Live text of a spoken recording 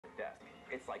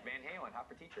It's like Van Halen, hot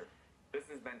for teacher. This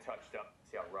has been touched up.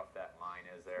 See how rough that line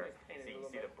is there? See, you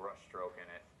see the brush stroke in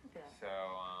it. Yeah. So,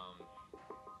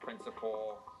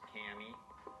 Principal Cammy,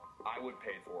 I would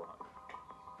pay $400.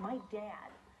 My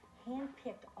dad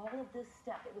handpicked all of this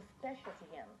stuff. It was special to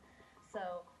him.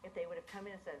 So if they would have come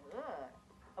in and said, ugh,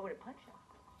 I would have punched them.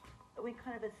 But we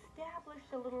kind of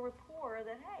established a little rapport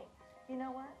that, hey, you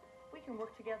know what? We can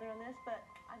work together on this, but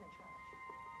I'm in charge.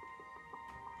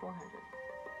 400.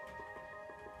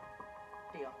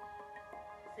 Deal.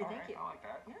 Say thank you. I like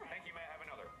that. Yeah. Thank you. May I have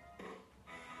another?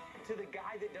 To the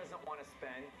guy that doesn't want to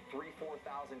spend $3,000, $4,000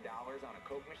 on a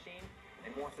Coke machine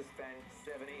and wants to spend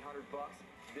 $700, $800,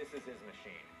 this is his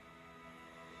machine.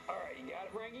 All right, you got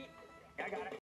it, Frankie? I got it.